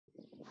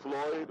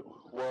Floyd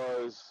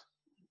was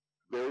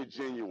very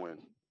genuine.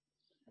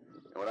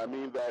 And what I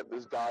mean that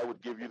this guy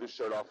would give you the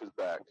shirt off his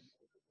back.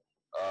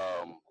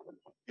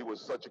 He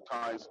was such a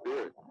kind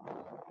spirit.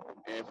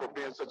 And for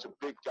being such a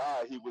big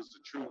guy, he was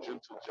a true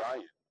gentle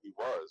giant. He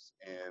was.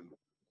 And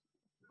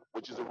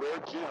which is a rare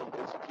gem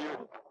in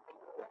security,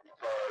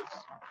 because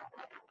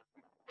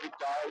big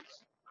guys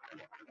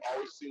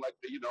always seem like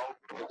they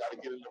got to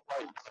get into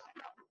fights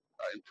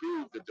and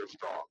prove that they're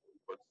strong.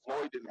 But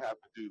Floyd didn't have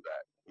to do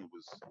that.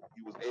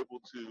 He was able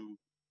to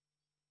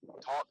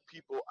talk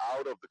people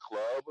out of the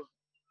club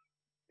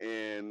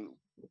and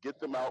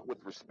get them out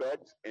with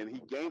respect, and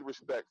he gained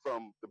respect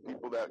from the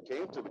people that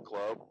came to the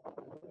club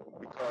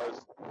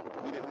because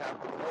he didn't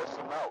have to force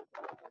them out.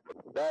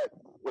 That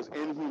was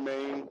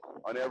inhumane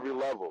on every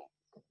level.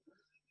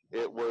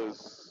 I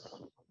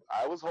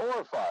was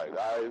horrified.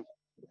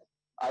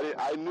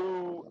 I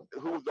knew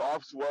who the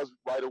officer was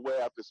right away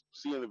after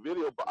seeing the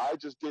video, but I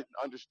just didn't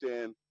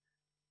understand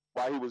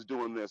why he was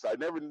doing this. I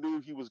never knew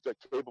he was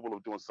capable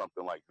of doing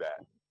something like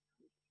that.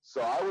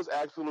 So I was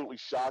absolutely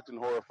shocked and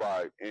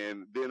horrified.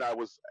 And then I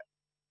was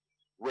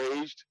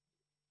raged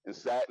and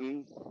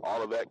saddened.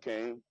 All of that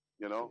came,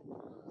 and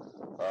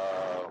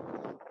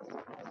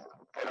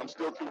I'm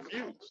still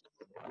confused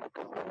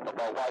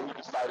about why he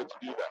decided to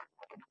do that.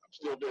 I'm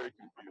still very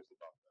confused.